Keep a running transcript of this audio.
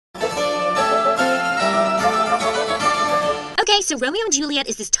Okay, so Romeo and Juliet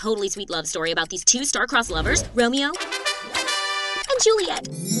is this totally sweet love story about these two star-crossed lovers, Romeo and Juliet.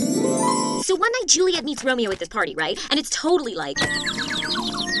 So one night Juliet meets Romeo at this party, right? And it's totally like...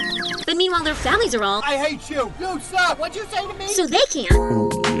 But meanwhile their families are all... I hate you! You suck! What'd you say to me? So they can't...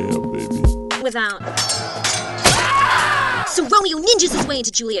 Oh, yeah, baby. Without... So Romeo ninjas his way into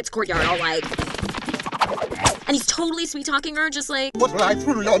Juliet's courtyard, all like... And he's totally sweet-talking her, just like... What will I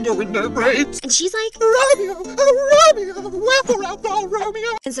through yonder window braids? And she's like... Romeo! Oh, Romeo! Wherefore art thou, Romeo?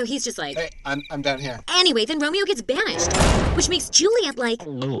 And so he's just like... Hey, I'm down here. Anyway, then Romeo gets banished, which makes Juliet like...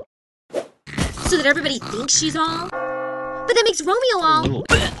 So that everybody thinks she's all... But that makes Romeo all...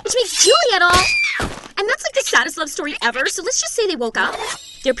 Which makes Juliet all... And that's like the saddest love story ever, so let's just say they woke up.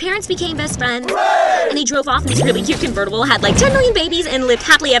 Their parents became best friends, and they drove off in this really cute convertible, had like 10 million babies, and lived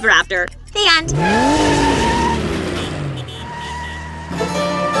happily ever after. The end.